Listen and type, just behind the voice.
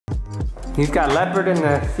He's got leopard in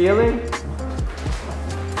the ceiling.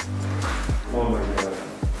 Oh my god.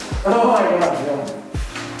 Oh my god, yeah.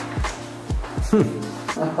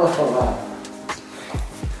 Oh wow.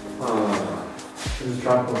 This is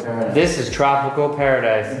tropical paradise. This is tropical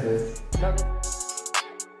paradise.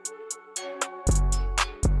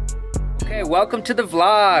 Okay, welcome to the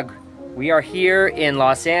vlog. We are here in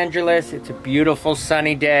Los Angeles. It's a beautiful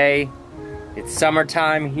sunny day. It's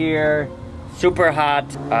summertime here. Super hot.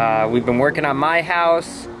 We've been working on my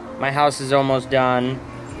house. My house is almost done.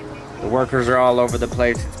 The workers are all over the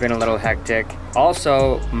place. It's been a little hectic.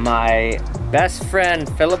 Also, my best friend,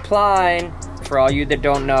 Philipp Plein, for all you that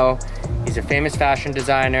don't know, he's a famous fashion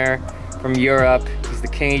designer from Europe. He's the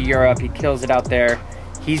king of Europe. He kills it out there.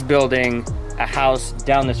 He's building a house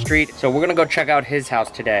down the street. So we're gonna go check out his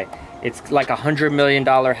house today. It's like $100 million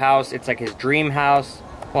house. It's like his dream house.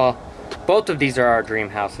 Well, both of these are our dream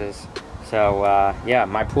houses. So yeah,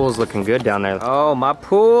 my pool's looking good down there. Oh, my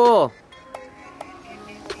pool.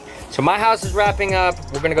 So my house is wrapping up.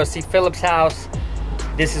 We're gonna go see Philipp's house.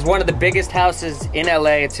 This is one of the biggest houses in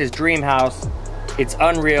LA. It's his dream house. It's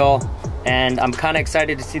unreal, and I'm kind of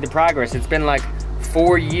excited to see the progress. It's been like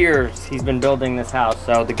 4 years he's been building this house.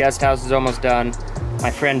 So the guest house is almost done. My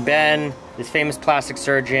friend Ben, this famous plastic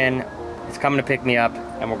surgeon, is coming to pick me up,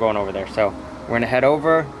 and we're going over there. So we're gonna head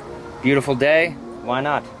over. Beautiful day, why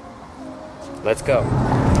not? Let's go.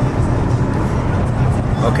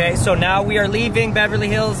 Okay, so now we are leaving Beverly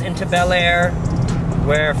Hills into Bel Air,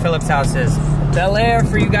 where Philipp's house is. Bel Air,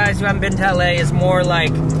 for you guys who haven't been to LA, is more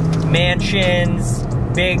like mansions,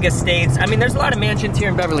 big estates. I mean, there's a lot of mansions here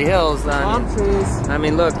in Beverly Hills. Palm trees. I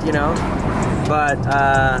mean, look, you know. But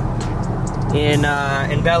in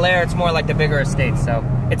Bel Air, it's more like the bigger estates. So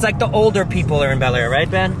it's like the older people are in Bel Air, right,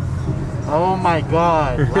 Ben? Oh my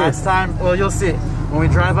god. Last time, well, you'll see. When we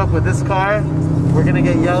drive up with this car, we're gonna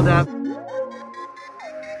get yelled at.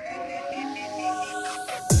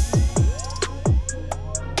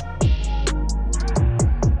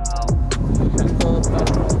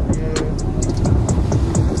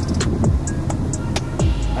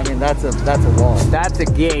 I mean, that's a wall. That's a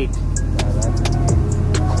gate.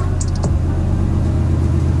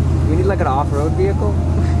 We need like an off-road vehicle?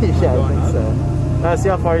 Yeah, I think so. See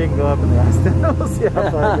how far you can go up in the Aston. We'll see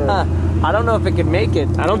how far it goes. I don't know if it can make it.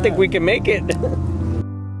 I don't think we can make it.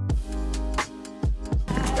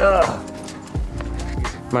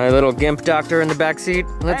 My little gimp doctor in the back seat.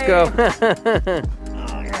 Let's go.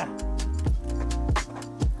 Oh, yeah.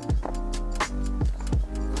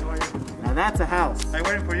 Now that's a house. I'm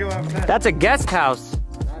waiting for you. That's a guest house.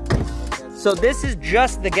 So this is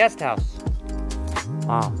just the guest house.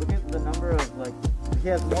 Wow. Look at the number of, like, he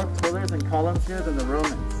has more pillars and columns here than the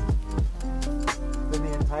Romans. Than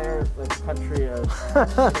the entire, like, country of...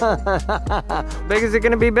 How big is it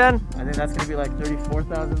gonna be, Ben? I think that's gonna be like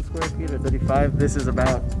 34,000 square feet or 35. This is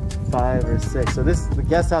about 5 or 6. So this, the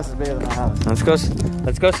guest house is bigger than the house. Let's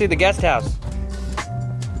go see the guest house.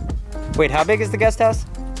 Wait, how big is the guest house?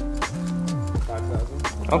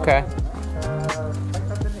 5,000. Okay.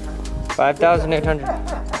 5,800.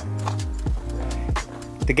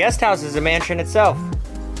 The guest house is a mansion itself.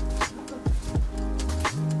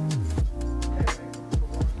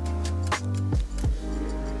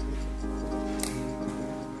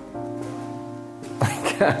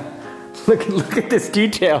 Look at this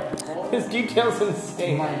detail. This detail's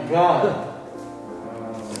insane. Oh my god.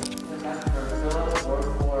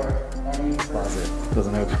 Closet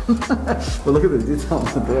doesn't open. But look at the detail on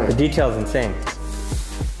the door. The detail's insane.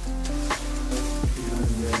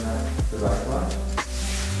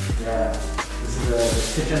 Yeah, this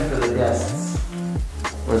is the kitchen for the guests.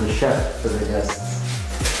 Or the chef for the guests.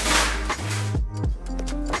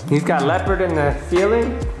 He's got leopard in the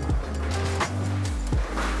ceiling.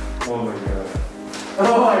 Oh my god.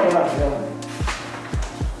 Oh my god, yeah.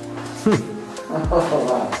 Oh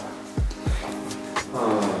wow.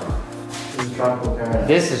 This is tropical paradise.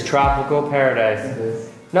 This is tropical paradise.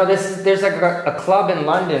 No, there's like a club in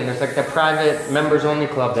London. There's like the private members only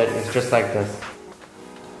club that is just like this.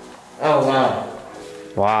 Oh wow.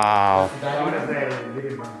 Wow. What is that?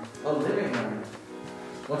 Living room. A living room.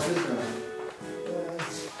 What's this room?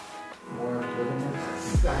 More living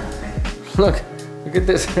room. Look at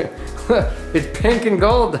this. It's pink and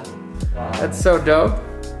gold. Wow. That's so dope.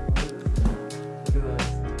 Look at this.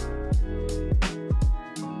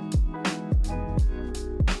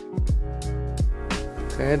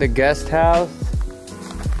 Okay, the guest house.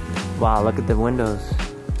 Wow, look at the windows.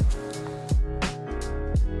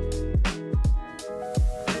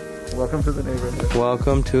 Welcome to the neighborhood.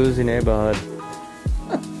 Welcome to the neighborhood.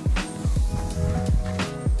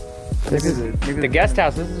 This is the guest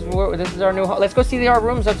house. This is our new home. Let's go see our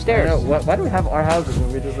rooms upstairs. I know. Why do we have our houses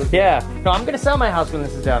when we just live? Yeah. No, I'm gonna sell my house when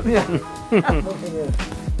this is done. Yeah.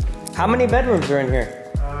 How many bedrooms are in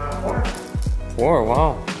here? 4. 4.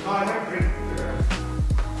 Wow. No, I have 3.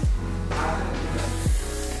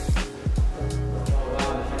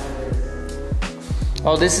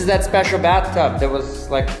 Oh, this is that special bathtub that was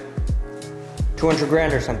like 200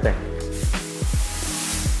 grand or something.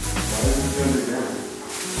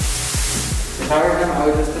 If I were him, I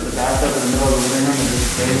would just put the bathtub in the middle of the living room and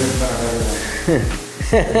just bathe in front of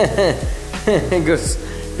everyone. It goes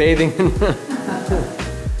bathing.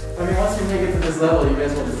 I mean, once you make it to this level, you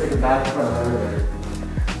guys will just take a bath in front of everybody.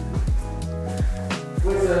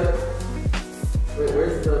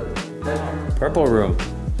 Where's the bedroom? Purple room.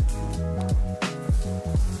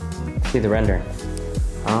 See the rendering.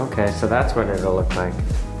 Okay, so that's what it'll look like.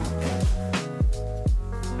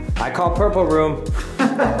 I call purple room.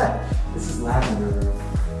 This is lavender room.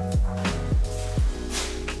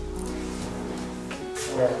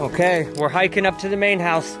 Okay, we're hiking up to the main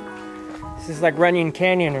house. This is like Runyon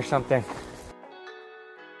Canyon or something.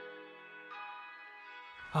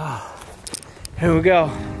 Oh, here we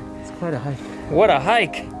go. It's quite a hike. What a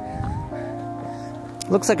hike.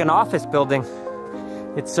 Looks like an office building.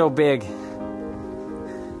 It's so big.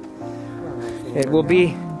 It will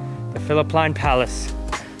be the Philipp Plein Palace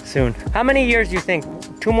soon. How many years do you think?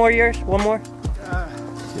 2 more years? 1 more?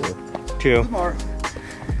 2. 2 more.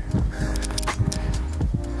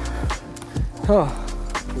 Oh.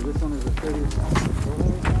 So this one is a 30.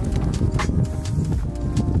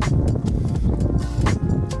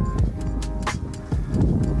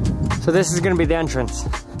 So this is gonna be the entrance.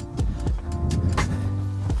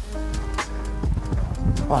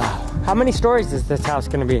 Wow. How many stories is this house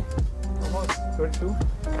gonna be? Almost 32.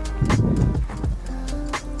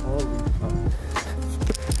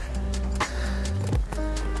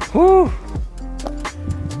 Woo!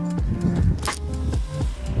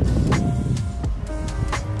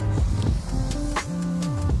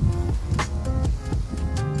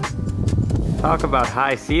 Talk about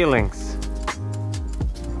high ceilings.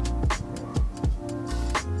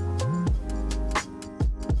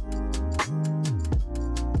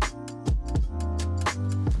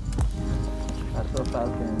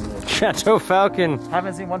 Falcon. Chateau Falcon.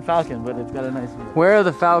 Haven't seen one falcon, but it's got a nice view. Where are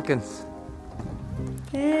the falcons?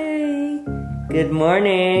 Hey, good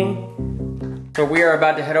morning. So we are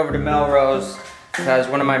about to head over to Melrose because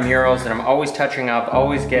one of my murals that I'm always touching up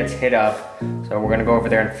always gets hit up. So we're gonna go over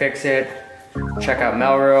there and fix it. Check out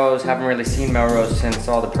Melrose. Haven't really seen Melrose since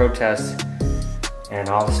all the protests and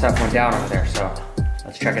all the stuff went down over there. So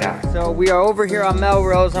let's check it out. So we are over here on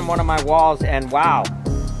Melrose on one of my walls, and wow,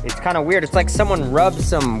 it's kind of weird. It's like someone rubbed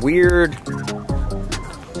some weird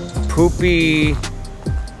poopy.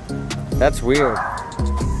 That's weird.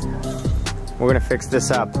 We're gonna fix this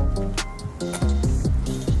up.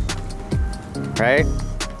 Right?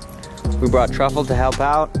 We brought Truffle to help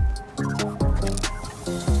out.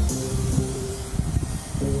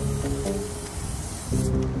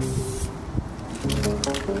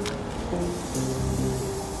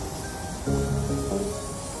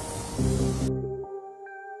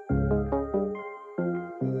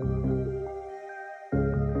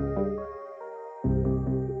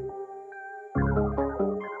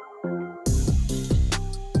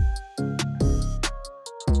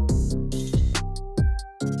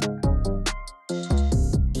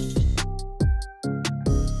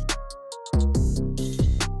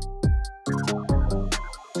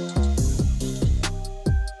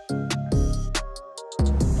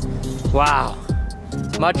 Wow,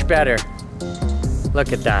 much better.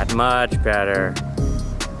 Look at that, much better.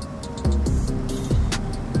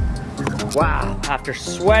 Wow, after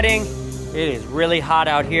sweating, it is really hot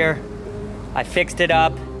out here. I fixed it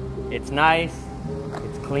up. It's nice,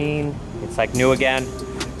 it's clean, it's like new again.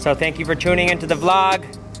 So thank you for tuning into the vlog.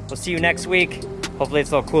 We'll see you next week. Hopefully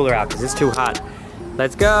it's a little cooler out because it's too hot.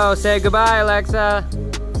 Let's go, say goodbye, Alexa.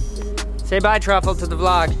 Say bye, Truffle, to the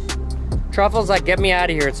vlog. Truffle's like, get me out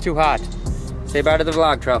of here, it's too hot. Say bye to the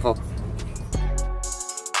vlog, Truffle.